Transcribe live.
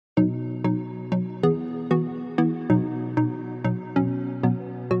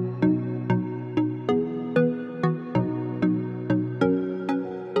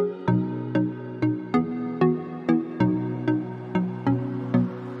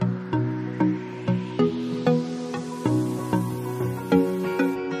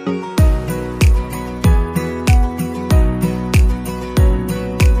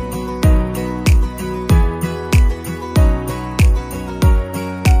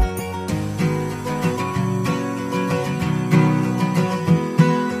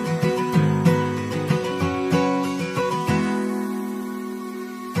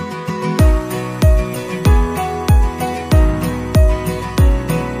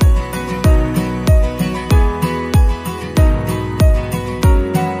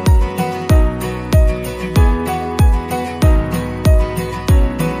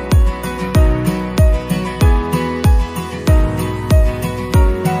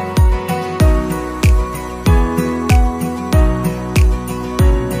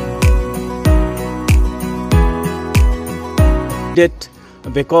it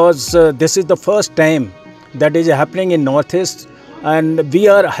because this is the first time that is happening in Northeast, and we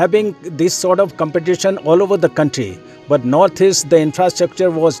are having this sort of competition all over the country. But Northeast, the infrastructure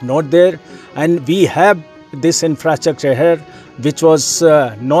was not there, and we have this infrastructure here, which was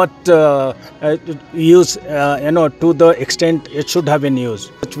not used, to the extent it should have been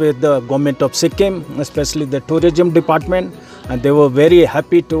used. With the government of Sikkim, especially the tourism department, and they were very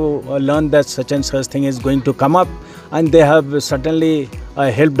happy to learn that such and such thing is going to come up, and they have certainly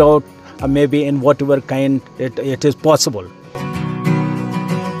helped out maybe in whatever kind it is possible.